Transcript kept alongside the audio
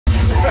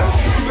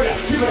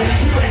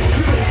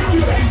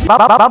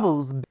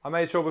Bubbles. I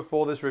made sure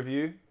before this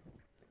review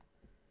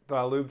that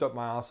I lubed up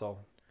my arsehole.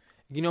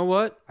 You know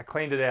what? I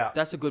cleaned it out.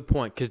 That's a good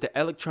point, because the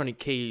electronic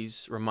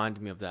keys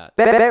reminded me of that.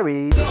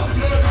 Berries.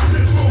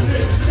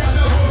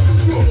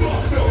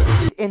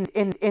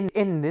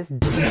 In this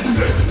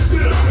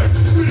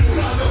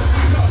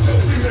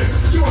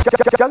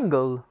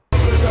jungle.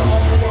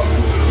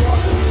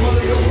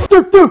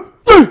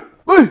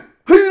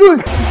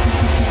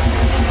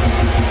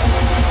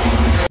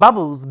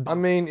 Bubbles. I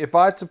mean, if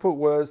I had to put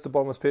words to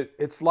Bottomless Pit,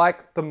 it's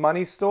like the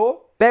money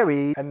store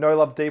Berry. and No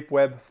Love Deep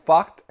Web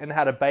fucked and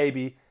had a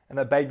baby, and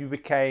that baby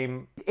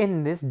became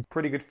In this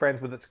pretty good friends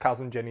with its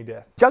cousin Jenny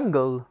Death.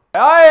 jungle.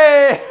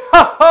 Hey!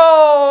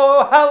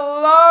 Oh,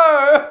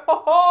 hello!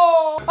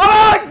 Oh,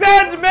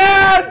 Alexander,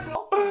 man!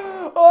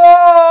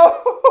 Oh!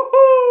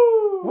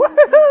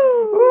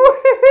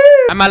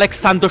 I'm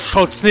Alexander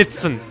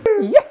Scholznitzen.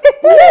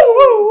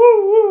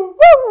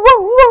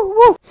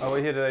 Oh,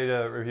 we're here today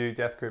to review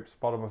Death Grip's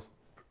Bottomless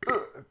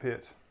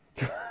Pit.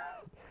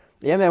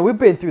 Yeah, man, we've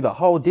been through the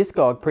whole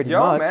discog pretty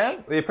much.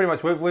 Man. Yeah, pretty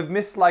much. We've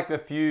missed like a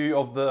few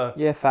of the...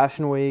 Yeah,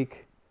 Fashion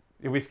Week.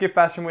 We skipped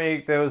Fashion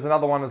Week. There was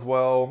another one as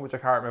well, which I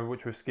can't remember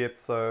which we've skipped.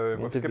 So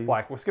we've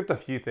skipped a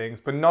few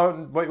things, but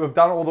no, we've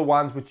done all the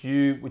ones which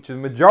the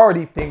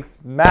majority thinks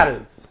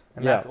matters,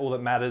 and that's all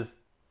that matters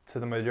to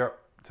the majority,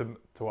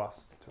 to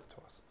us.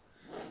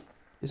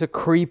 It's a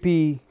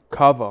creepy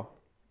cover.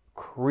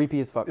 Creepy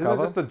as fuck Isn't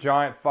cover. it just a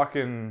giant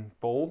fucking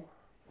ball?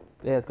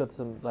 Yeah, it's got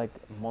some like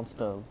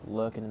monster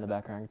lurking in the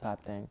background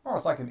type thing. Oh,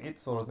 it's like an It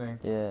sort of thing.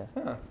 Yeah.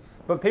 Huh.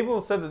 But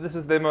people said that this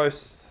is their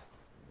most...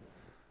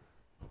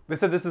 They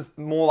said this is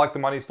more like the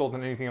money store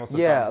than anything else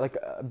they've done. Like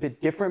a bit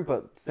different,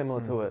 but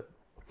similar to it.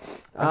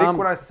 I think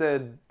when I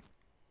said...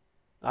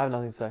 I have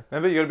nothing to say.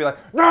 Maybe you're going to be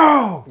like,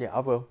 no! Yeah, I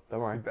will. Don't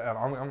worry.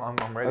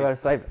 I'm ready. I gotta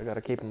save it. I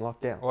gotta keep them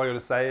locked down. All I got to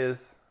say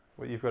is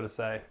what you've got to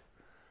say.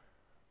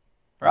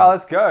 All right,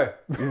 let's go.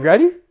 You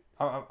ready?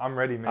 I'm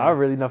ready, man. I have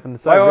really nothing to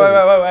say.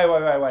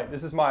 Wait.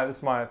 This is my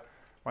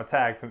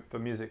tag for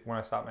music when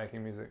I start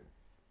making music.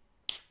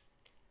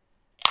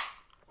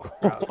 All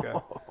right, let's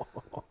go.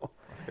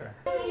 Let's go.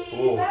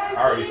 Oh, I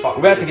already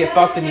fucking... We're about to get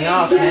fucked in the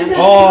ass, man.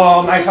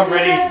 Oh, mate, I'm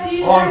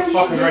ready. Oh, I'm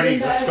fucking ready.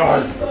 Let's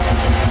go.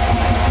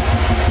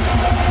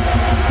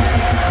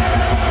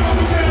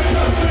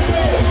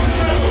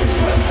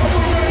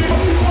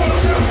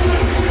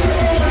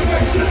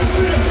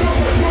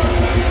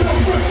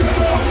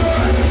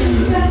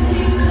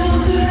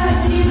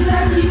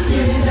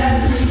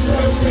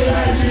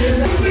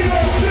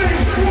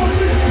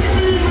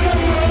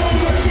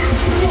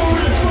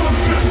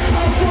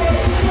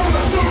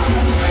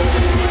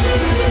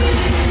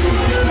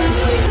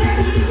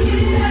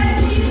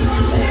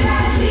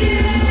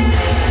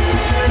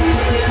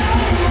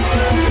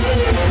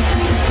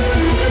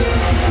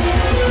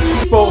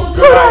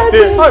 Good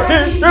ideas, I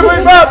keep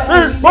giving back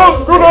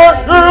people good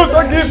ideas, I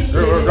keep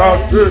giving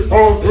back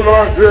people good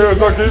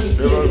ideas, I keep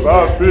giving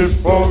back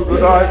people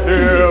good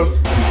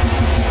ideas.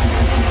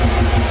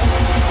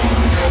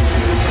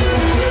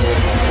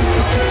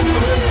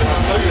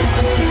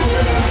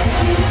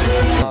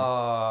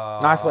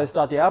 Nice way to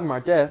start the album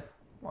right there.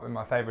 Might be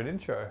my favourite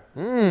intro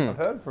I've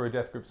heard for a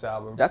Death Grips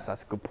album. That's a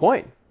good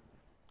point.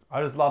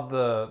 I just love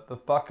the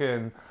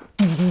fucking...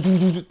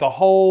 the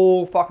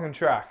whole fucking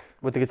track.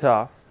 With the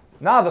guitar.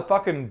 Nah, the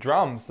fucking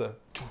drums.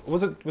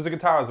 Was it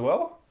guitar as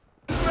well?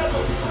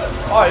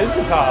 Oh, it is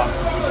guitar.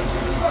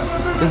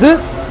 Is it?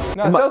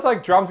 No, it sounds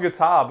like drums,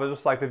 guitar, but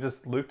just like they've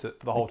just looped it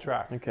for the whole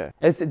track. Okay.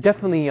 It's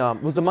definitely,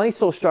 was the money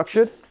store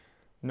structured?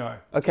 No.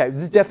 Okay,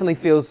 this definitely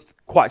feels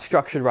quite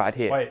structured right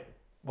here. Wait,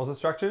 was it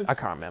structured? I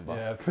can't remember.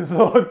 Yeah, for a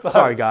long time.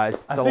 Sorry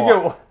guys, I think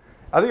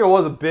it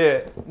was a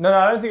bit. No,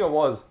 I don't think it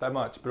was that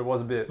much, but it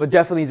was a bit. But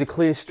definitely is a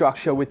clear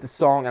structure with the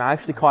song, and I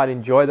actually quite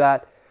enjoy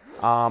that.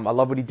 I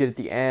love what he did at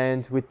the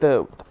end with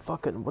the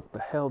fucking, what the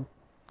hell?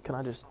 Can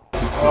I just...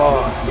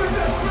 Oh.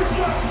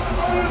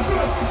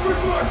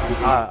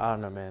 I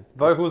don't know, man.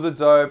 Vocals are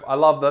dope. I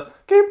love the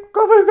keep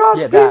going on,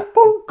 yeah,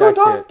 good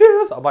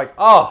ideas. I'm like,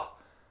 oh.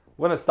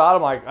 When it started,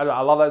 I'm like,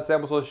 I love that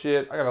sample sort of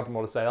shit. I got nothing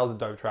more to say. That was a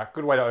dope track.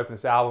 Good way to open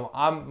this album.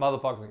 I'm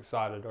motherfucking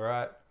excited,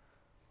 alright?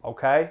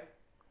 Okay?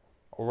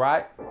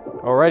 Alright?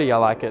 Already, I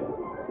like it.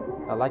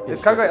 I like this.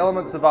 It's kind of got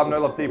elements of No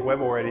Love Deep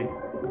Web already.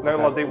 No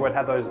Love Deep Web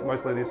had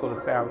mostly these sort of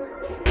sounds. Is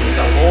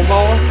that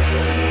lawnmower?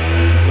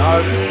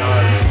 No.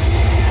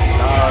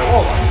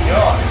 Oh my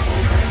god.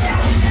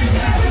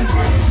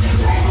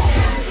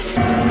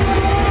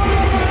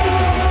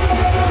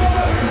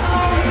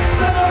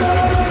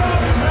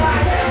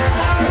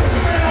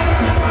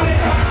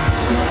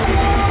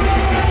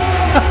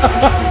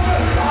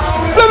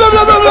 Blah, blah,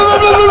 blah, blah, blah,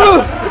 blah, blah,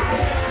 blah.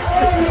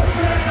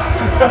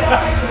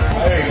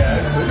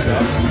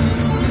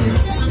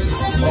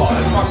 Oh,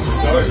 that's fucking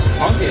dope.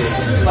 Funky.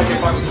 It's like a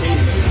fucking key.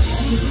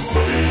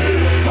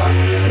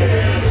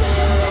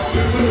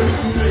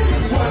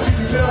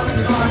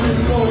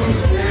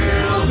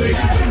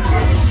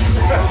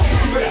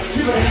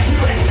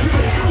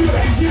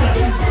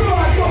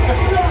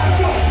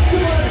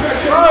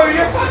 Oh,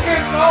 you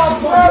fucking... Oh!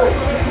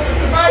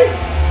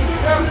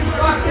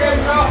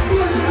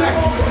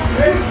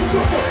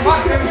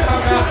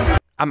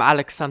 I'm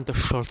Alexander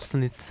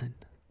Solzhenitsyn.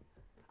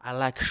 I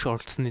like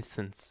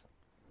Solzhenitsyns.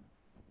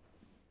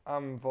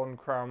 I'm Von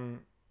Krum.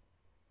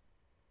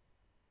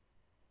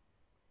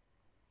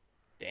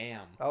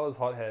 Damn. That was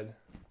hothead.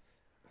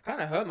 I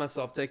kind of hurt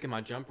myself taking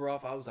my jumper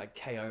off. I was like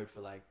KO'd for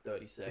like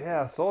 30 seconds.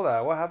 Yeah, I saw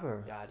that. What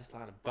happened? Yeah, I just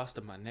kind of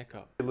busted my neck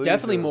up. Loser.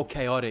 Definitely more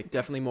chaotic.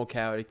 Definitely more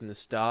chaotic than the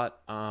start.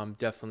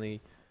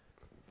 Definitely.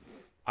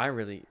 I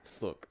really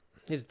look.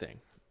 Here's the thing.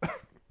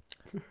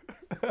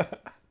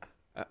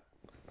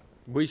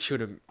 We should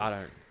have. I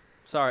don't.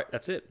 Sorry.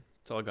 That's it.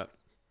 That's all I got.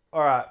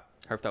 All right.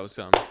 Hope that was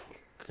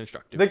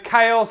constructive. The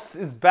chaos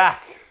is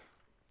back,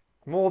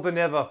 more than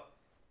ever.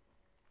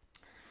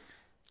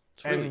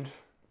 Really... And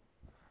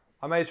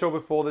I made sure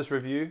before this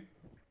review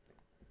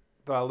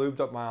that I lubed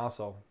up my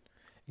arsehole.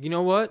 You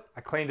know what?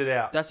 I cleaned it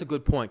out. That's a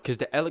good point because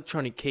the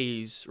electronic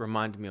keys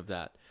reminded me of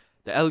that.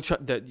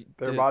 The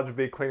They reminded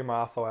me of cleaning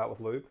my arsehole out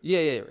with lube. Yeah,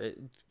 it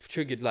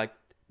triggered like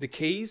the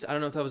keys. I don't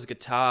know if that was a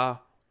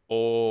guitar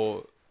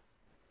or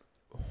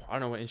I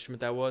don't know what instrument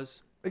that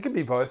was. It can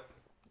be both.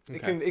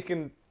 Okay. It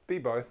can be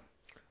both.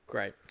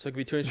 Great. So it could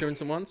be two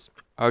instruments at once.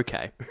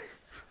 Okay.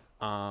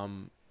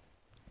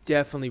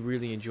 Definitely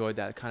really enjoyed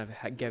that. Kind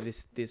of gave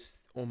this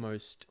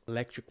almost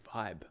electric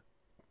vibe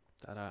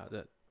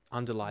that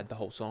underlined the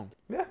whole song.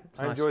 Yeah,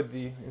 I enjoyed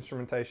the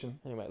instrumentation.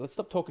 Anyway, let's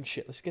stop talking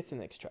shit. Let's get to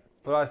the next track.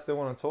 But I still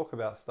want to talk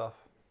about stuff.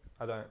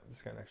 I don't.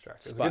 Just go next track.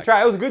 It was a good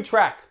track. It was a good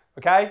track.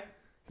 Okay.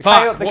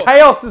 The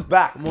chaos is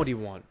back. What do you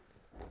want?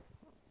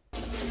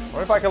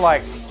 What if I could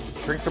like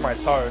drink through my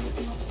toe,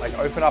 like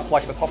open up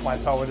like the top of my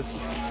toe and just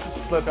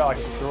slip out like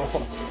a straw?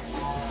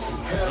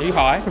 Are you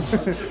high?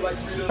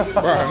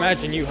 Bro,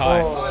 imagine you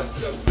high.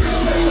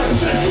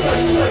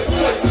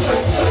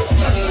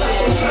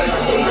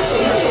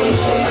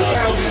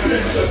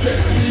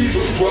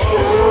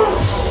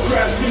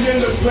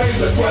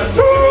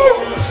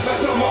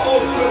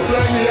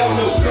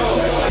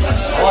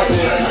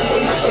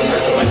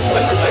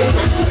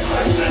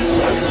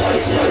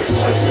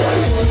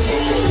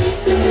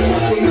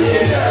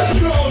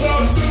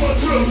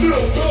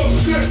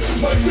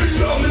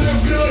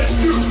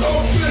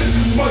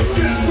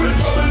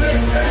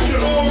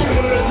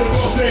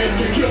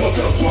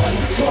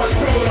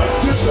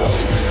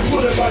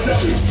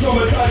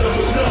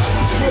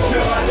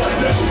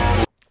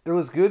 It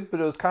was good, but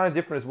it was kind of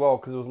different as well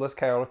because it was less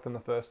chaotic than the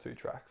first two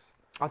tracks.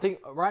 I think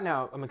right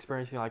now I'm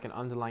experiencing like an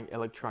underlying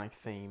electronic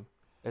theme.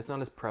 It's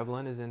not as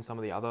prevalent as in some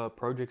of the other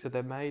projects that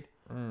they've made,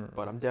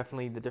 but they're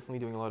definitely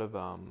doing a lot of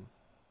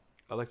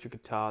electric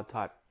guitar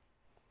type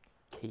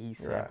key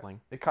sampling.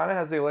 Right. It kind of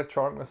has the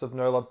electronicness of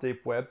No Love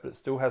Deep Web, but it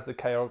still has the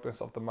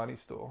chaoticness of the Money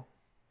Store.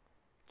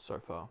 So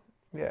far.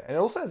 Yeah, and it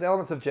also has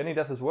elements of Jenny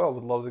Death as well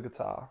with a lot of the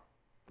guitar.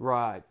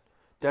 Right.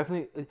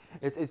 Definitely,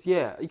 it's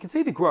yeah. You can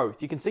see the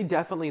growth. You can see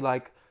definitely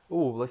like,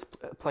 oh, let's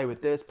play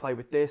with this, play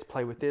with this,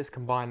 play with this,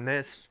 combine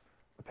this.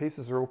 The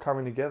pieces are all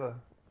coming together.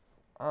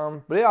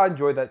 But yeah, I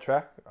enjoyed that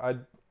track. I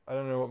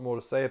don't know what more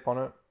to say upon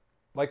it.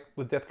 Like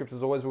with Death Grips,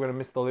 as always, we're going to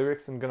miss the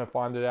lyrics and going to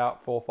find it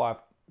out 4 or 5,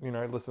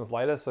 listens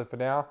later. So for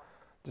now,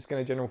 just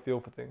getting a general feel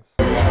for things.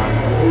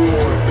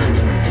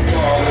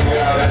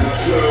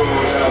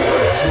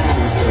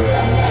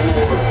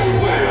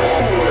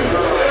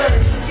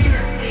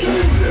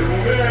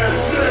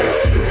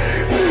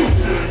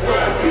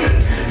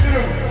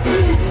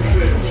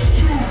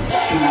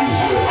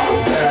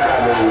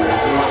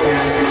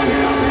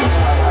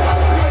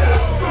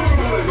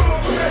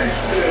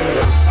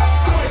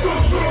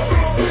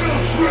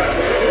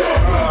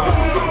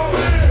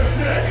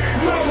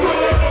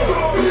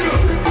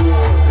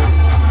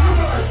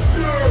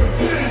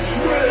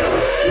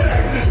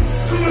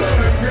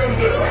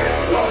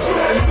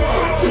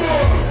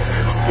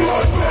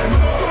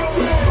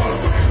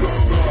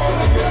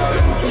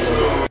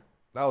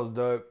 That was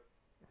dope.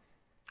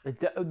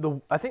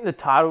 I think the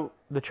title,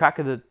 the track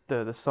of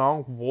the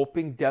song,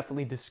 Warping,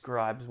 definitely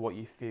describes what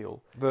you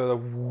feel.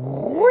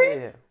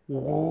 Yeah.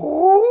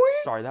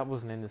 Sorry, that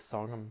wasn't in the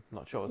song. I'm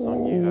not sure what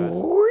song you heard.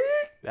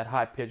 That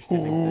high pitch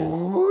didn't exist.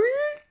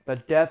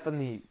 But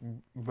definitely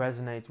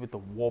resonates with the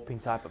warping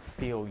type of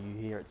feel you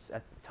hear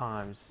at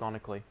times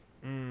sonically.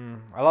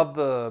 I love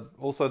the.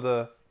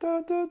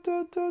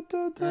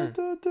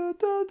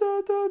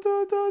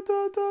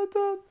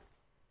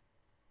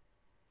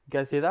 You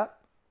guys hear that?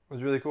 It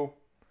was really cool.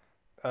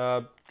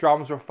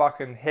 Drums were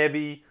fucking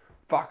heavy,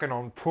 fucking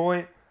on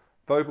point.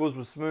 Vocals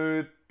were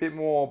smooth, bit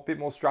more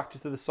structure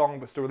to the song,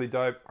 but still really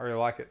dope. I really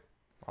like it.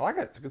 I like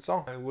it. It's a good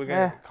song. And we're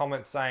going to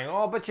comment saying,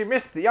 "Oh, but you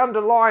missed the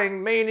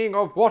underlying meaning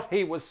of what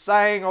he was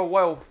saying." Oh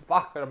well,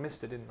 fuck it, I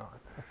missed it, didn't I?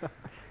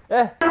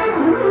 Yeah.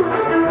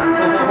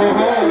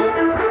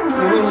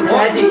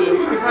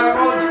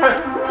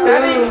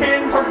 Daddy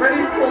Kins, I'm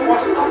ready for my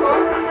supper.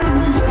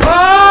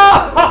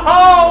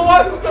 Oh,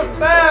 what's the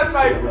bad,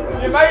 mate?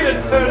 You made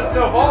it turn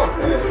itself on.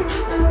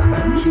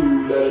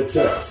 2-letter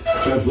text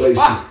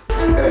translation.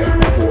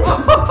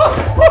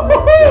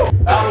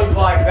 That was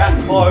like that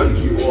close.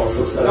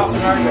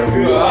 Nothing I can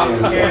do.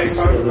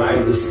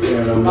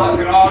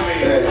 Fucking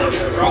army.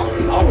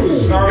 I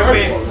was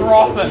snowing,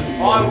 frothing.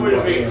 I would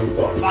have been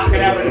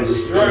fucking having a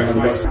stroke,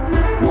 mate.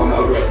 What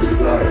my rap is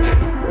like,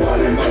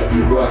 why they might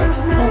be right.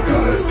 I'm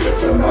kinda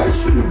sketch, I might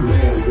shoot a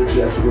glance, but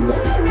that's for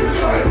nothing,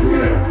 cause I ain't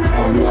real.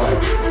 I'm like,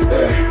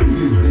 who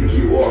you think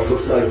you are?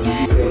 Looks like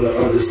you tell to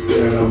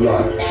understand. I'm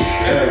like,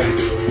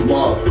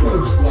 my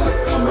purse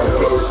like, I'm a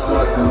ghost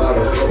like, I'm not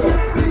a fucker.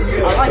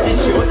 I like this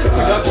shit. What's the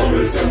production?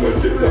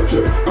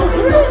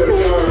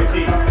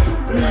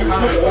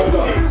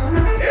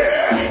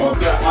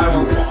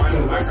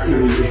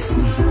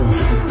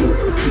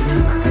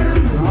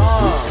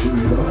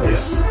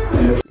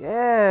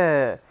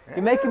 Yeah,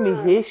 you're making me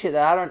hear shit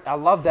that I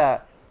love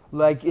that.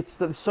 Like,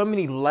 there's so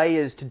many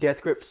layers to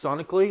Death Grip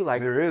sonically.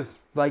 Like, There is.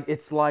 Like,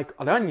 it's like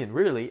an onion,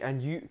 really.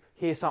 And you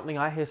hear something,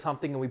 I hear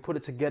something, and we put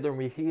it together and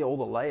we hear all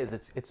the layers.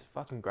 It's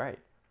fucking great.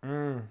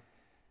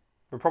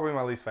 But probably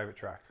my least favorite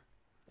track.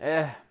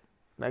 Yeah,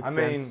 makes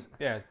sense.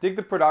 Yeah, dig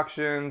the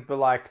production, but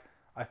like,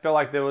 I felt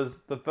like there was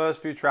the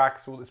first few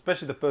tracks,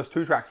 especially the first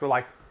two tracks, were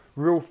like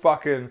real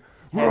fucking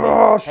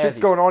shit's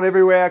going on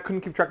everywhere. I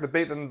couldn't keep track of the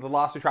beat. And the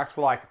last two tracks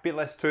were like a bit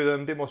less to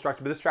them, a bit more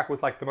structured. But this track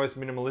was like the most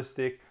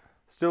minimalistic.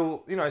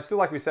 Still, still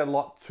like we said, a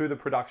lot to the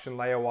production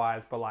layer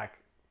wise, but like,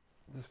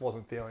 just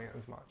wasn't feeling it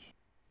as much.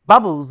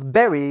 Bubbles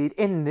buried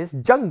in this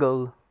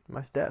jungle.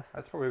 Most deaf.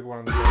 That's probably one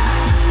of the.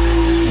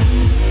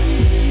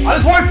 I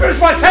just won't finish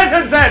my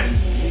sentence then.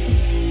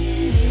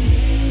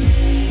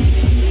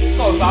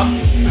 So dumb.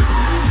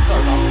 I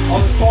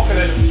was just talking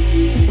it.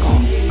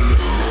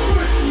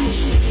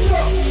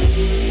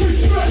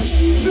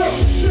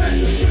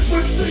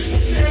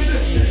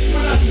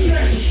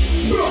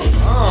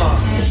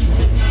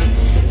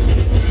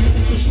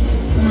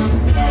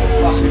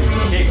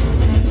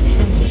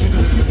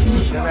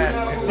 Yeah, man.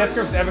 If Death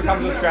Grips ever come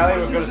to Australia,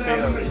 we've got to see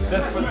them.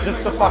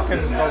 Just the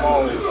fucking the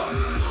lols.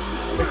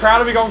 The crowd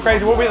will be going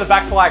crazy. We'll be in the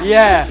back for like.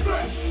 Yeah.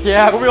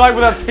 We'll be like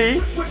with our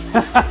tea.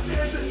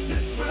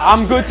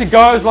 I'm good to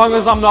go as long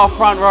as I'm not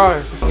front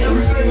row.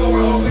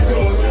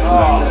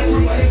 Oh,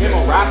 get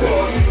more rapid.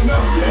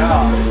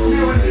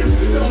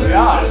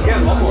 Yeah, get a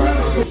lot more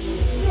rapid.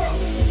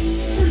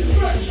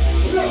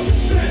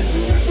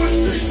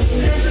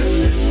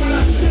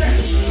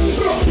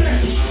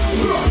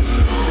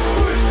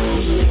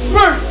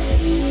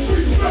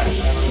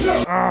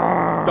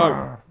 Go.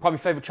 Probably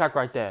favorite track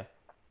right there.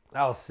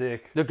 That was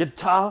sick. The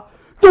guitar.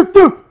 Hey,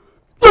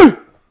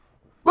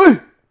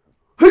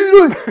 how you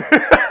doing?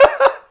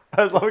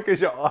 I love it because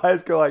your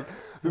eyes go like,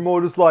 be more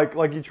just like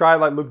you try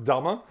and like look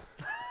dumber.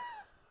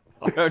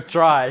 I don't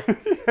try.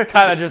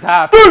 Kind of just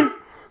happened.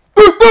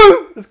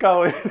 It's kind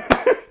of weird.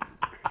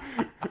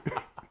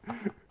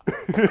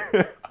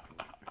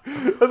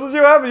 That's what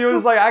you happened. You were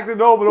just like acting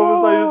normal, but all of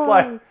a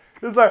sudden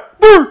you're just like,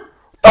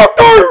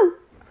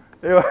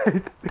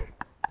 anyways.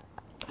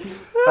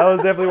 That was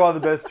definitely one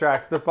of the best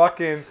tracks. The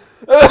fucking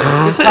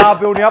guitar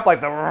building up,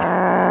 like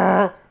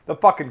the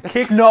fucking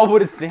kicks. Not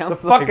what it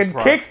sounds The like. fucking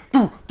bro. kicks.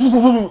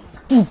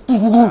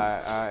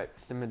 Alright,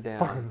 simmer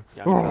down.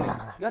 You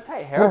gotta tie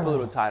your hair up a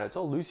little tighter. It's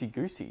all loosey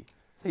goosey.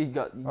 You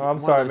got. Oh, I'm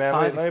sorry, man.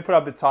 Let me put it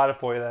a bit tighter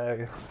for you there.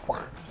 There we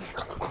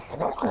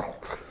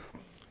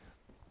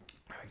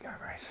go,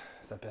 mate.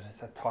 Is that better? Is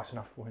that tight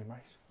enough for you,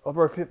 mate? Oh,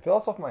 bro, feel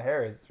that's off my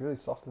hair. It's really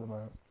soft at the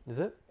moment. Is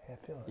it? Yeah,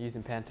 feel it.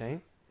 Using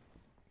Pantene?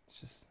 It's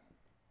just.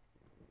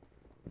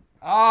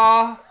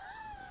 Ah!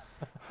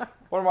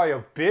 What am I,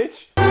 your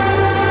bitch?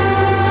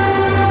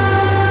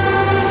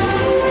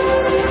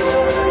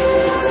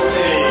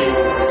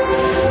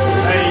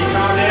 Hey,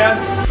 calm down.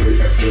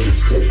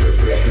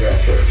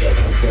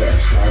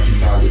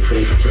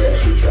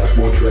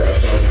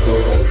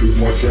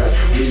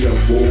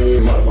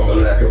 From a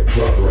lack of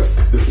progress,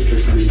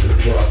 specifically the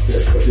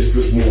process, but this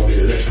look more than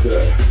an extra.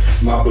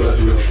 My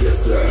blood's real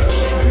sister.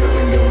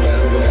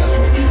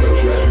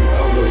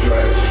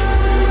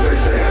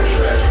 First day I'm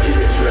trash, keep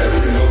it trash.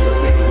 You know, just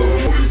think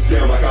about this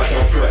down like I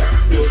don't trash.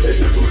 Still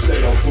taking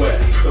 2% on flat.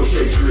 So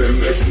Shakespeare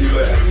makes me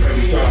laugh.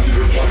 Every time you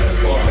reply, that's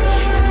fine.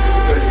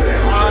 First day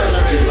I'm trash,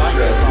 keep it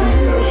trash.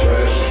 You know,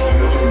 trash.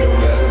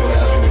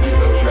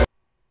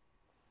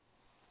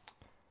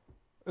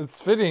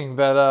 It's fitting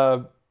that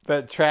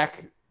that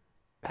track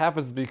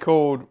happens to be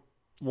called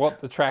What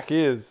the Track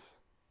Is.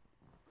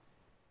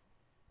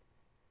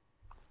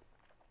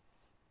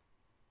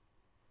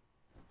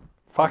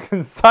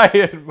 Fucking say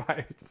it,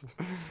 mate.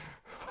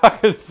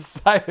 Fucking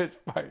say it,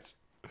 mate.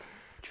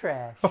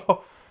 Trash.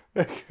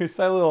 Can you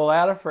say a little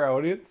louder for our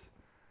audience?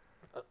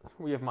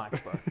 We have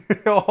mics, bro.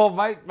 Oh,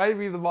 mate,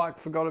 maybe the mic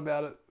forgot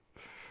about it.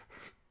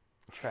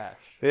 Trash.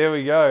 There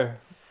we go.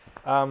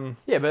 Yeah,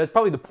 but that's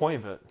probably the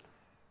point of it.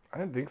 I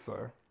don't think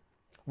so.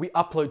 We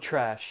upload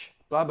trash.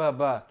 Blah, blah,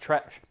 blah.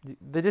 Trash.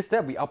 They just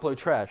said we upload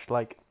trash.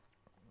 Like,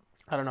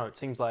 I don't know. It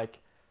seems like...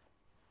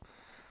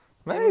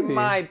 Maybe. It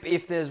might,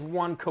 if there's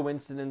one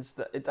coincidence,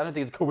 I don't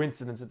think it's a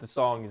coincidence that the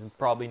song is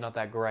probably not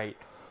that great.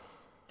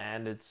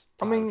 and it's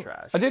I mean,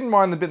 trash. I didn't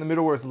mind the bit in the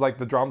middle where it's like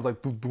the drums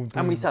like. And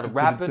when he started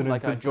rapping,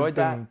 like, I enjoyed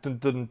that.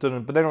 But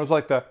then it was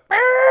like the.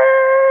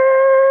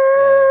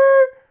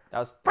 That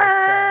was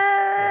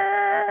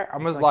trash. I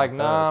was like,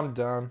 nah, I'm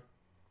done.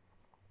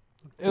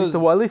 At least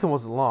it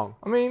wasn't long.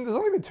 I mean, there's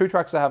only been 2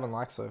 tracks I haven't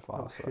liked so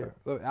far. Oh, so shit.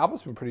 the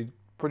album's been pretty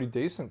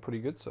decent, pretty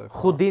good so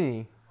far.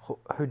 Houdini.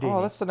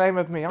 Oh, that's the name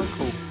of my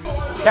uncle.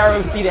 Carol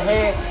will see the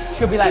hair.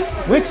 She'll be like,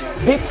 which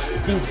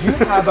bitch did you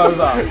have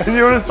over? And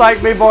you were just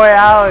like me, boy,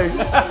 Alex.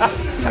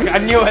 I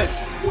knew it.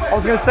 I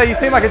was gonna say, you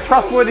seem like a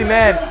trustworthy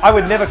man. I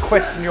would never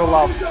question your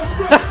love. The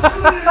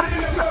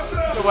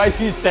way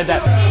you said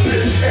that.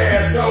 This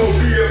asshole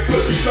be a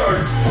pussy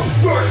turn.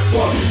 First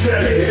fuck is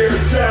that hair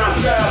is down.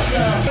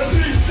 So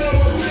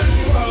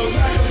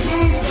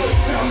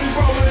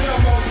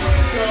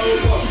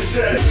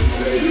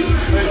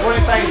he's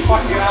really saying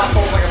fuck your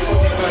asshole like a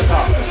pussy first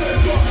up.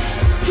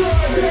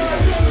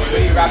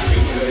 When you rap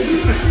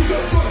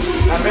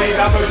I mean,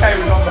 I'm okay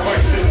with all the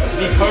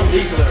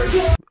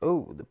voices.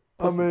 Oh, the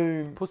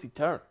pussy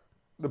turn.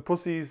 The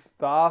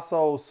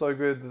arsehole's so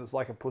good that it's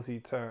like a pussy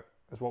turn,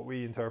 is what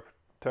we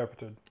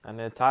interpreted. And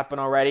they're typing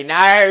already.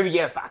 No,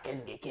 you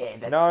fucking dickhead.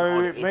 That's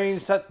No, not it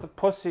means that the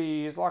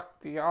pussy is like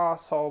the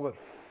arsehole, but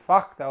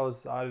fuck,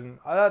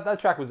 that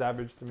track was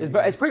average to me.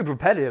 It's pretty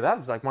repetitive. That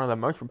was like one of the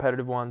most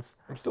repetitive ones.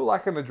 I'm still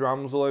liking the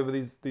drums all over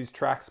these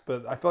tracks,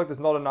 but I feel like there's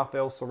not enough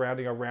else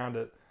surrounding around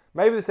it.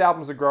 Maybe this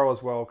album's a grow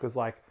as well, because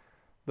like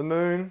the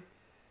moon,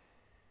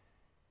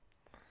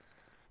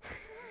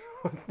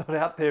 it's not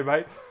out there,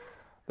 mate.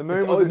 The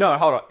moon no,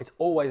 hold on. It's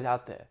always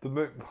out there. The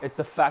moon. It's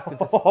the fact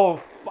that Oh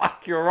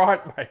fuck, you're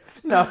right,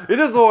 mate. No, it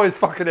is always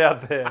fucking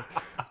out there.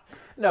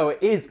 No,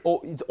 it is.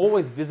 It's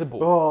always visible.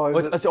 Oh,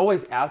 it's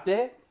always out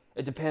there.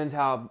 It depends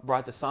how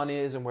bright the sun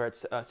is and where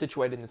it's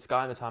situated in the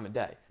sky and the time of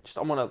day.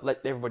 I want to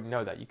let everybody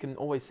know that you can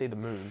always see the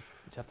moon. You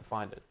just have to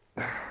find it.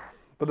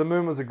 But the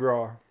moon was a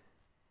grower.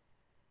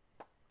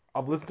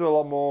 I've listened to it a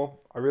lot more.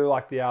 I really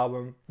like the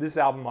album. This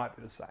album might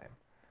be the same,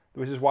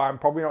 which is why I'm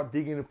probably not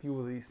digging a few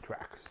of these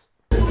tracks.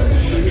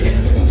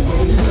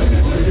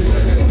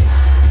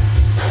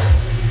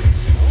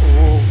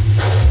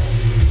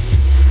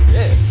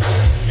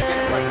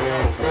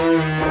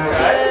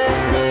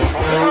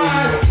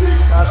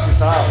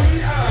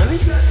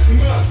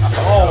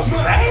 Oh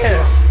man!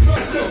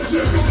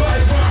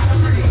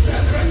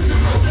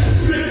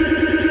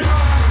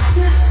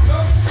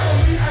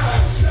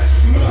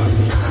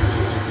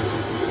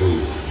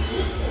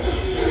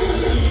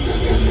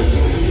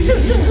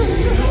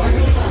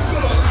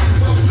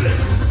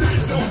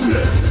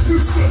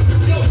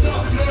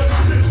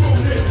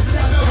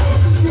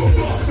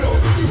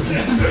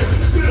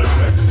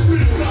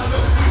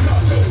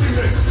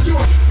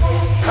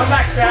 Come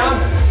back,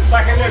 sound. It's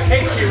like a new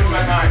cake cue in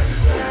my mind.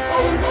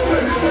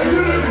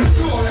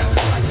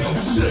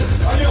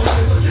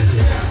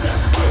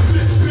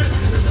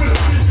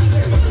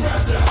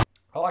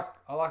 I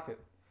like it.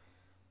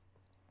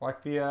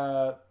 Like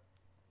the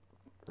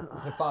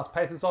fast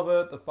paces of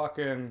it,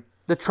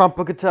 the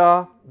trumpet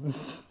guitar.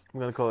 I'm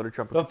gonna call it a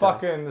trumpet guitar.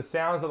 The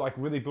sounds that like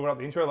really build up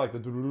the intro, like the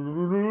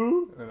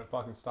and then it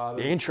fucking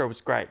started. The intro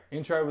was great.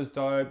 Intro was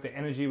dope. The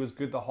energy was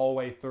good the whole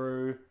way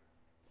through.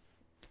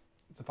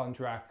 It's a fun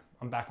track.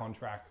 I'm back on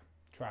track.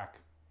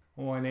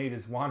 All I need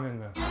is one in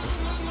the...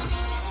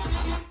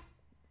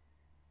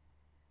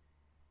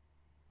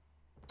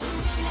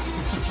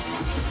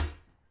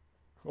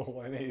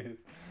 All I need is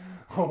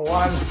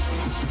one.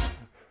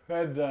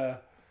 And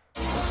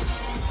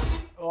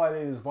all I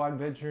need is one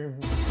bedroom.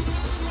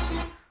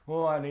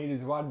 All I need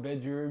is one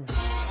bedroom.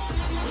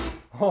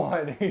 All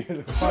I need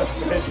is one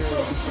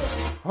bedroom.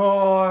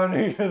 All I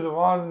need is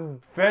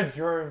one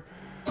bedroom.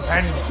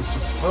 And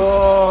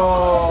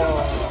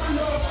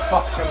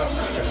fucking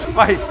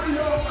mate,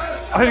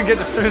 I didn't get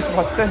to finish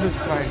my sentence,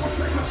 mate.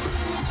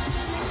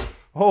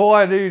 All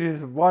I need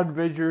is one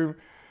bedroom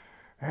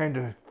and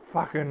a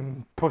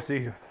fucking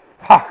pussy to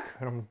fuck,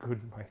 and I'm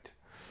good, mate.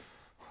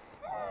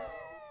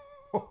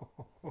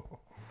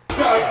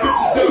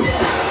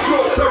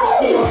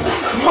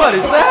 What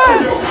is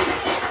that?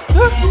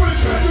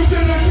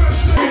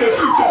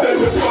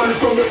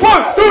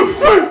 1, 2,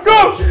 3,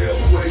 go!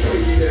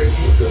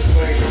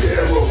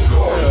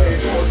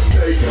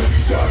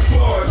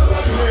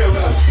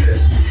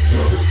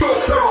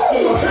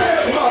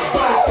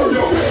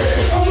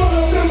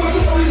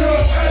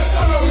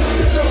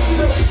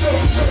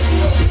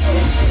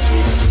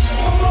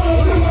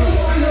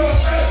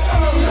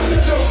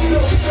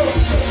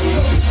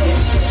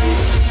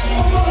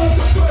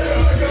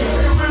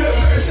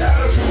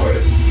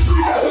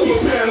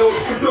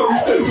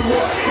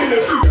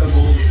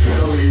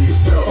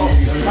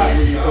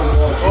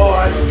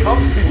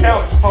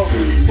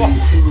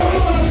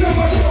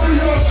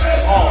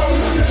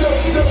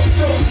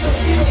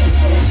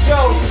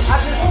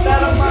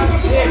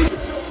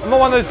 I'm not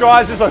one of those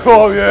guys just like,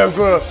 oh yeah, I've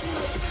got a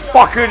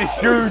fucking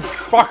huge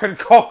fucking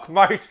cock,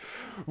 mate.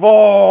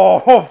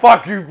 Oh,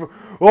 fuck you.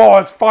 Oh,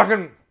 it's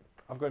fucking...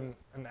 I've got an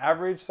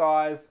average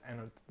size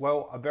and,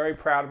 I'm very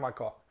proud of my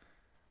cock.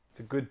 It's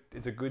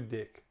a good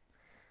dick.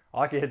 I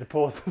like you had to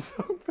pause the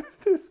song for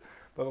this,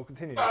 but we'll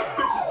continue.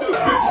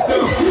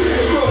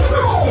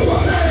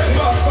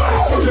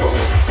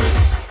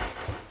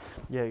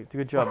 Yeah,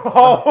 good job.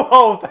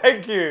 Oh,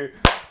 thank you.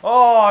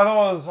 Oh, I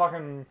thought it was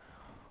fucking...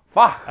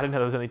 Fuck. I didn't know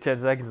there was only 10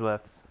 seconds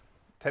left.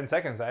 10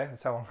 seconds, eh?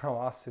 That's how long I'll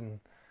last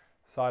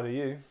inside of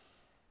you.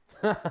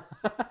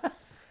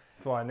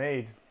 That's what I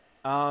need.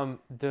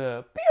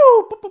 The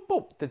pew, boop, boop,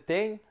 boop,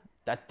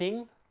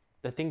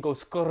 the thing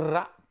goes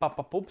skrrra, pop,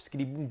 pop, pop,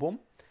 skitty, boom, boom.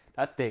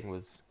 That thing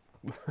was,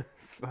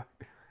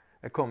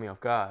 that caught me off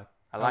guard.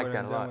 I like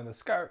that a lot. With the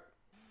skirt.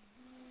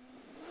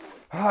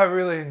 I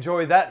really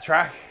enjoyed that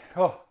track.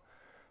 Oh,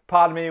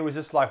 part of me was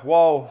just like,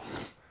 whoa,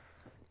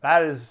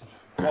 that is,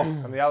 oh,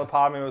 and the other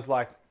part of me was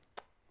like,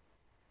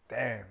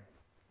 damn.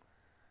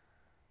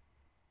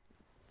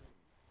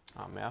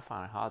 Oh man, I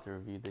find it hard to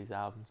review these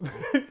albums.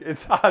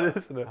 It's hard,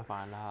 isn't it? I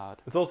find it hard.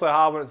 It's also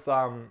hard when it's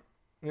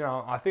you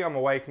know, I think I'm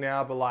awake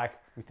now, but like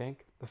You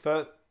think? the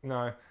first,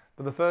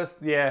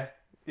 yeah.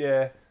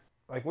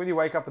 Like when you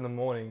wake up in the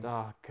morning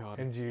Oh god.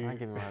 and you Don't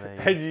give me one of these.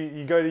 and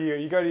you go to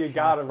your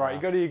garden, right?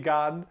 You go to your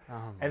garden Oh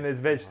my and there's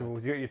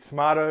vegetables. You got your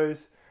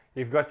tomatoes,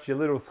 you've got your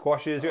little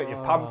squashes, you got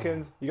your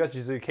pumpkins, you got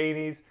your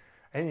zucchinis,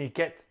 and you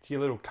get to your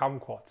little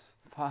kumquats.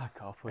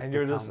 Fuck off with And the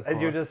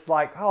you're just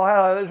like, oh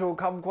hello, little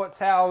kumquats,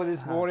 how are we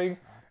this morning?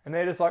 And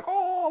they're just like,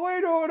 oh,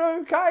 we're doing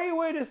okay.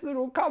 We're just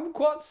little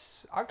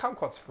kumquats. Are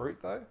kumquats fruit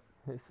though?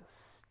 This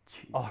is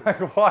stupid. Oh,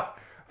 like what?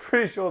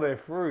 Pretty sure they're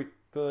fruit.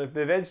 But if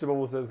they're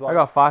vegetables, it's like... I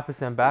got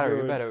 5%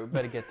 battery. Good. We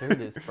better get through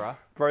this, bro.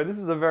 Bro, this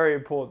is a very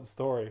important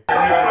story.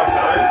 Let's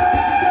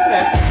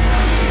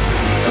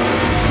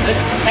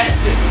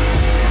test it.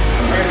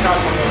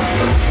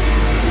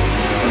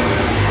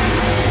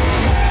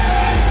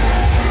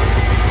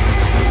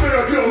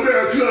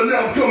 America,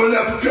 now I'm coming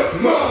out to cut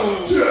them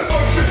out. Just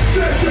I've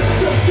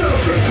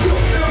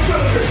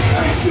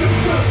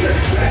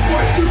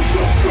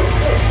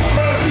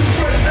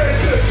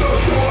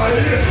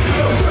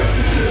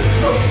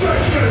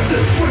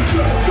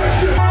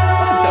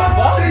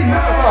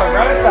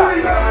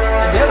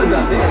never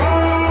done this.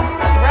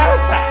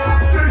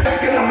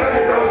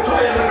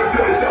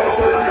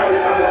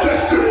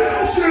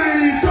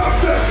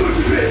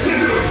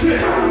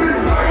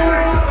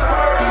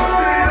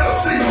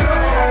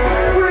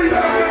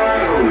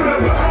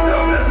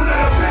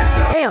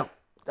 Damn,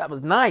 that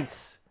was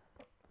nice.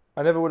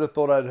 I never would have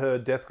thought I'd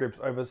heard Death Grips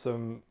over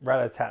some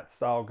Rat-a-tat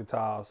style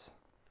guitars.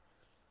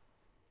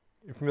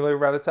 You familiar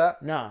with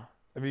Rat-a-tat? Nah.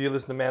 Have you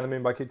listened to Man on the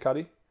Moon by Kid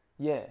Cudi?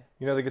 Yeah.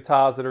 You know the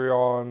guitars that are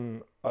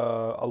on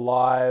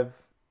Alive,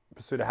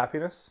 Pursuit of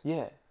Happiness?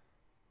 Yeah.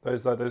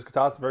 Those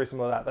guitars are very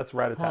similar to that. That's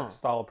Rat-a-tat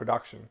style of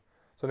production.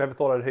 So I never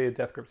thought I'd hear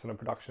Death Grips in a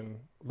production.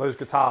 Those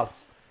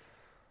guitars.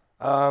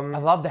 I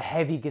love the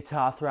heavy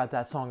guitar throughout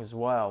that song as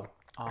well.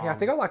 Yeah, I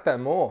think I like that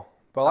more.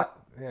 But I like,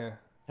 yeah.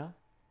 Yeah.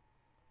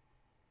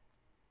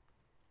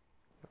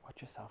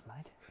 Watch yourself,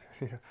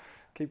 mate.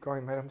 Keep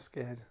going, mate. I'm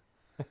scared.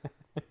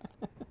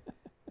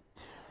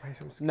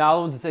 No, I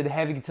want to say the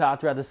heavy guitar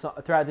throughout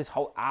this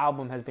whole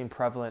album has been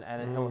prevalent,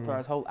 and throughout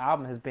this whole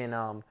album has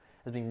been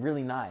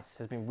really nice.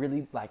 Has been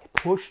really like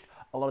pushed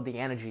a lot of the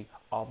energy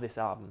of this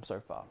album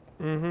so far.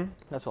 Mm-hmm.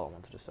 That's all I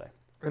wanted to say.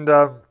 And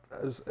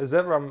as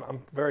ever,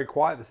 I'm very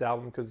quiet this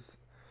album because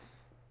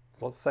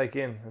there's lots to take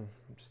in, and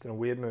I'm just in a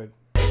weird mood.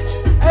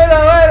 Hey!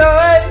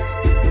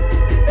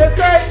 It's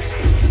great!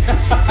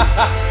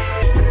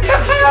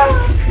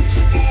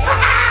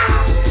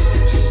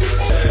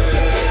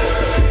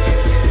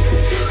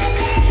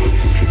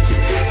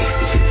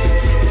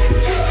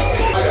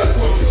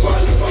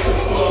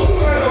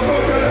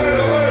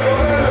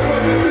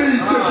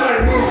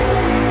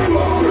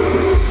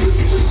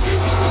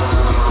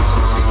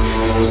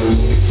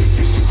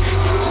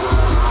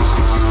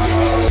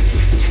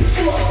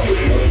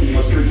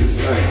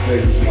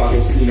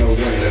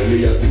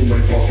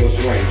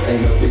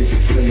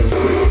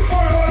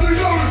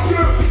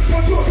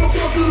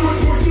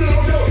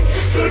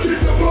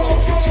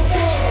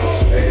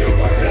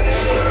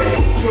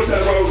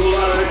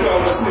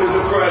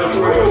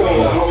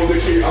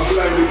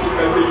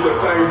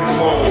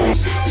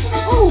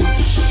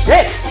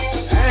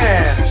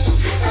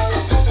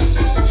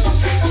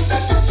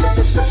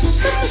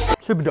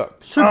 Super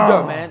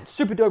dope, man.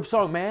 Super dope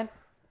song, man.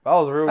 That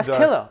was real dope. That's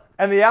killer.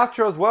 And the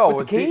outro as well.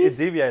 With the It keys?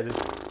 deviated.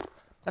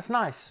 That's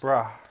nice.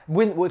 Bruh.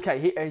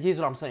 Here's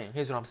what I'm saying.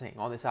 Here's what I'm saying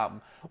on this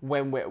album.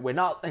 When we're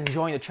not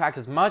enjoying the tracks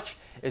as much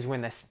is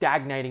when they're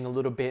stagnating a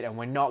little bit and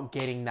we're not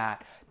getting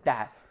that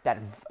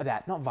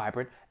not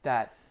vibrant,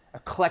 that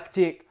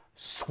eclectic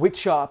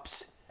switch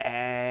ups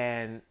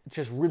and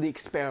just really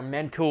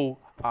experimental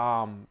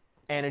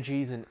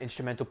energies and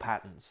instrumental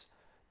patterns.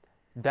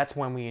 That's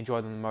when we enjoy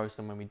them the most,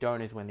 and when we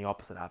don't is when the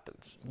opposite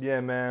happens. Yeah,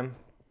 man.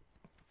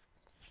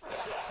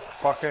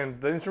 Fucking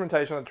the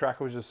instrumentation on the track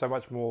was just so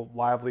much more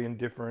lively and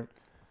different.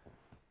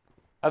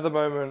 At the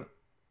moment,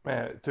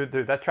 man, dude,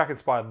 that track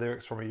inspired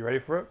lyrics for me. You ready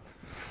for it?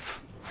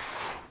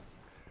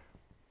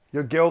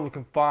 Your girl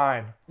looking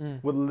fine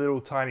with little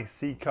tiny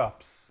C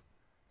cups.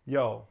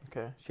 Yo,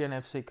 Okay. She had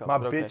an FC cup. my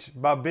but okay.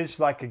 bitch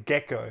like a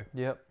gecko.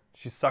 Yep.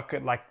 She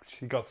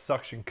got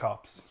suction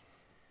cups.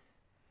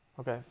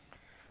 Okay.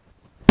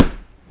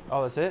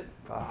 Oh, that's it?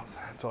 Bars.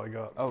 That's all I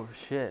got. Oh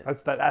shit.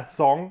 That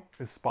song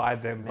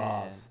inspired them Man.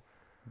 bars.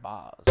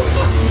 Bars.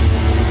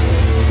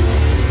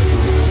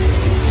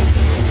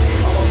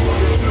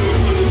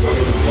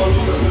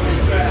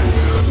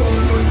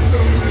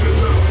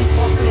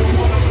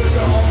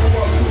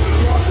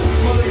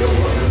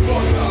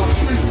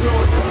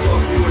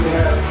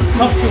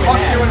 Fuck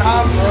you in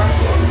half, bro.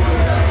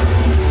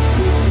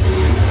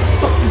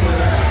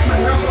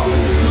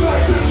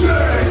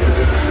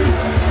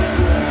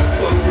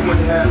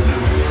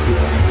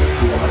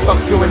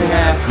 Fuck you in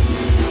half.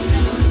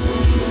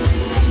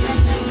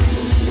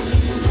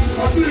 I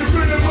see you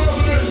bring them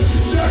over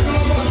this. Jackson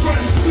on my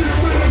friends. See you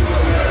bring them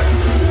over there.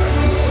 Jackson on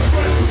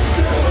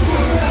my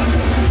friends.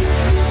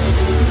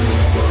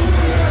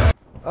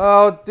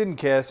 Oh, didn't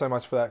care so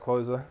much for that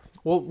closer.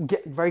 Well,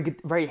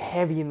 very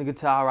heavy in the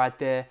guitar right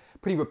there.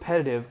 Pretty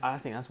repetitive. I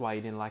think that's why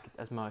you didn't like it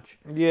as much.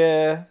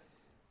 Yeah.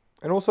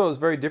 And also it was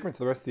very different to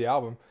the rest of the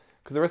album.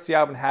 Because the rest of the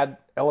album had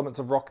elements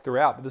of rock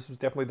throughout, but this was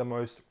definitely the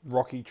most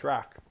rocky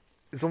track.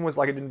 It's almost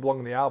like it didn't belong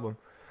in the album.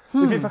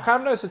 If you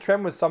kind of notice a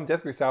trend with some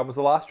Death Grips albums,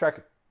 the last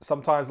track a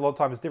lot of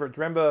times is different. Do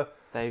you remember...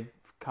 They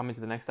come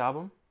into the next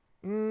album?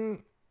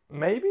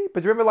 Maybe,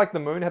 but do you remember like The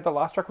Moon had that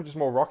last track which was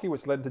more rocky,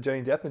 which led to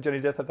Jenny Death, and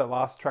Jenny Death had that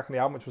last track in the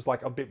album which was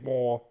like a bit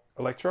more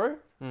electro.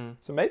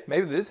 So maybe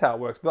that is how it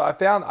works. But I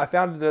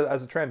found it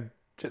as a trend.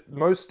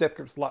 Most Death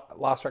Grips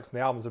last tracks in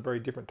the albums are very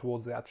different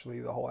towards the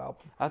whole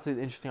album. That's an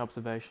interesting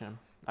observation.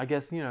 I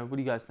guess, what do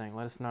you guys think?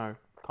 Let us know.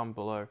 Comment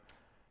below.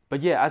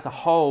 But yeah, as a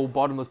whole,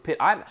 Bottomless Pit,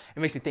 it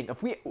makes me think,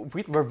 if we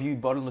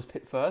reviewed Bottomless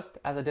Pit first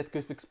as a Death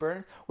Grips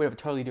experience, we'd have a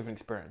totally different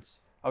experience.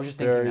 I was just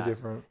thinking Very that,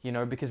 different.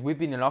 Because we've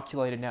been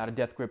inoculated now to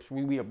Death Grips.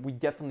 We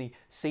definitely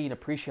see and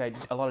appreciate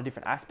a lot of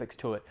different aspects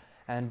to it.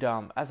 And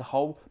as a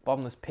whole,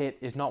 Bottomless Pit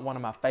is not one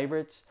of my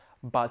favorites,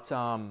 but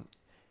I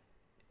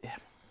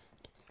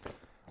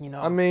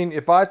mean,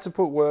 if I had to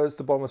put words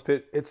to Bottomless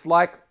Pit, it's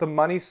like the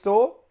Money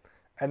Store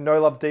and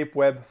No Love Deep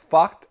Web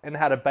fucked and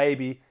had a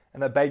baby,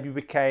 and that baby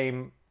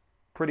became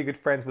pretty good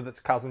friends with its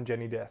cousin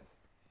Jenny Death.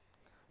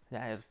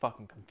 Yeah, it's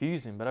fucking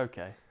confusing, but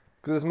okay.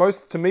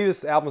 Because to me,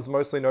 this album is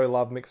mostly No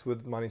Love mixed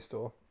with Money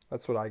Store.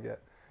 That's what I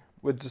get.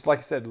 With just, like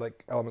you said,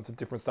 like elements of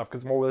different stuff.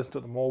 Because the more we listen to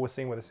it, the more we're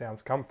seeing where the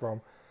sounds come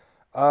from.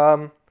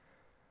 I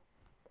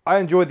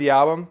enjoyed the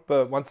album,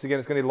 but once again,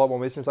 it's going to need a lot more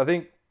mentions. I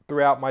think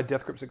throughout my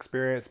Death Grips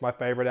experience, my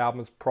favorite album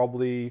is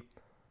probably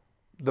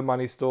The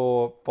Money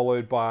Store,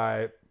 followed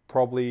by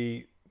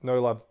probably No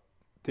Love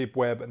Deep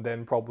Web, and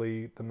then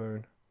probably The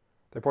Moon.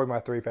 They're probably my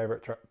three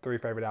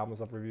favorite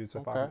albums I've reviewed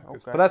so far. Okay.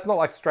 But that's not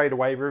like straight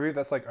away review.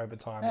 That's like over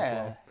time as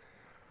well.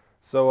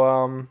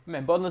 So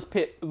Man, Bottomless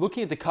Pit.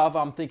 Looking at the cover,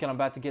 I'm thinking I'm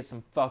about to get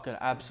some fucking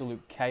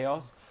absolute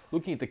chaos.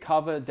 Looking at the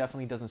cover,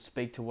 definitely doesn't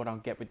speak to what I'll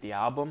get with the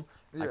album.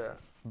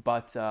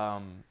 But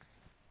I'm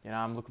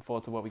looking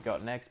forward to what we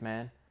got next,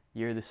 man.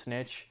 Year of the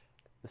Snitch,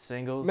 the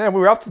singles. Man,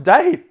 we were up to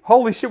date.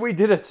 Holy shit, we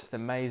did it. It's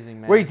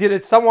amazing, man. We did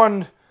it.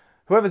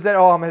 Whoever said,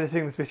 "Oh, I'm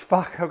editing this bitch,"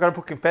 fuck, I've got to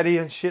put confetti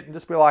and shit and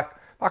just be like,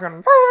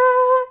 fucking.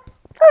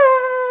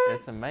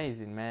 It's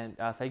amazing, man.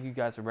 Thank you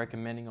guys for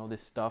recommending all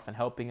this stuff and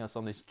helping us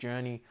on this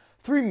journey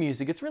through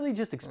music. It's really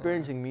just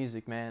experiencing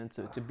music, man.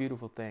 It's a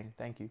beautiful thing.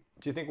 Thank you.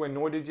 Do you think we're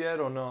noited yet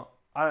or not?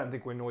 I don't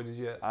think we're noited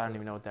yet. I don't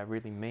even know what that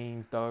really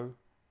means, though.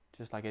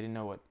 Just like I didn't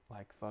know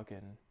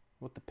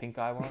what the pink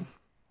eye one.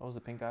 What was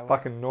the pink eye one?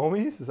 Fucking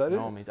normies? Is that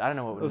Normies. I don't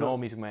know what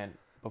normies meant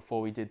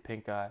before we did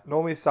pink eye.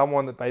 Normie is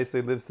someone that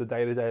basically lives the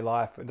day-to-day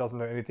life and doesn't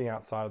know anything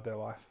outside of their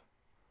life.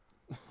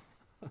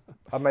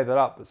 I made that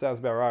up. It sounds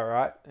about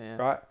right? Yeah.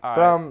 Right? All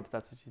But, right, if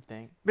that's what you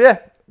think. yeah,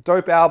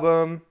 dope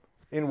album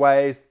in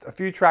ways. A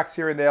few tracks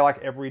here and there, like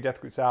every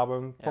Death Grips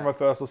album, from a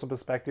first listen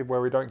perspective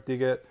where we don't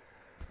dig it.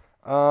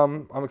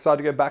 I'm excited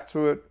to get back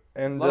to it.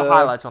 And A lot of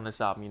highlights on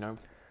this album,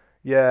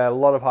 Yeah, a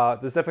lot of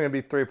highlights. There's definitely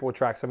going to be 3 or 4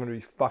 tracks I'm going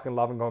to be fucking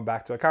loving going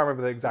back to. I can't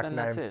remember the exact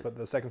names, but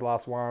the second to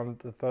last one,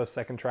 the first,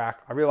 second track.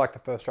 I really like the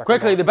first track.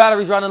 Quickly, the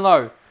battery's running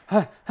low.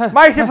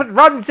 Mate, if it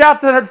runs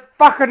out, then it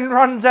fucking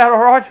runs out,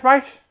 alright,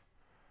 mate?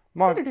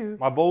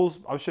 My balls,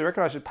 I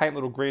reckon I should paint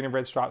little green and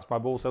red stripes on my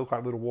balls. They look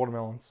like little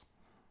watermelons.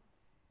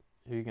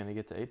 Who are you going to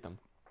get to eat them?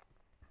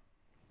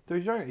 Dude,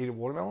 you don't eat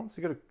watermelons.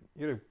 You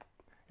don't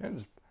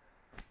just...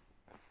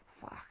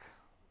 Fuck.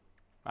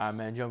 Alright,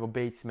 man, Jungle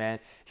Beats, man.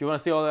 If you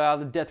want to see all the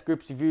other Death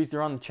Grips reviews,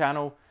 they're on the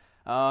channel.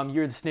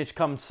 Year of the Snitch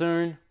coming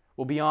soon.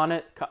 We'll be on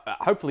it.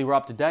 Hopefully we're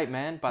up to date,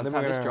 man, by the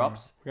time this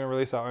drops. We're going to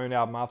release our own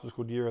album after. It's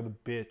called Year of the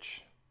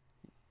Bitch.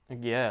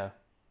 Yeah.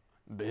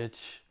 Bitch.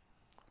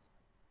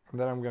 And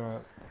then I'm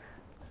gonna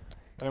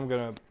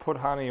put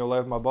honey all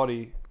over my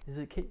body. Is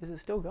it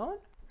still going?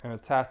 And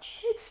attach.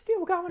 It's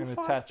still going. And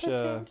 5%. attach.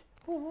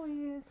 Oh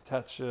yes.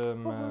 Attach.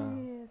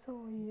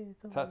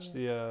 Attach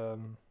the.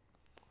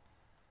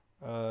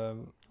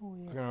 I'm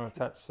gonna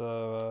attach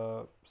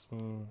some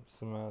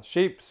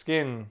sheep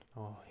skin.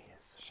 Oh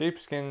yes. Sheep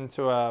skin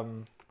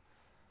to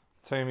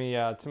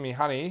me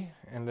honey,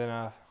 and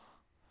then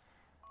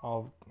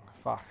Oh,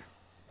 fuck.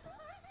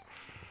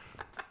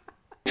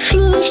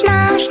 Schnie,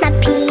 schna,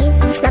 schnappi,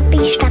 schnappi,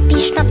 schnappi,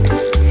 schnapp.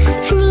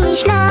 Schnie,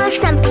 schna,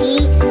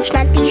 schnappi,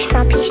 schnappi,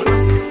 schnappi,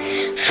 schnapp.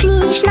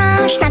 Schnie,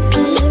 schna,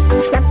 schnappi,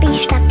 schnappi,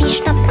 schnappi,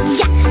 schnapp.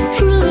 Ja,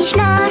 Schnie,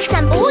 schna,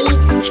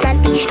 schnappi,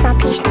 schnappi,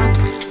 schnappi, schnapp.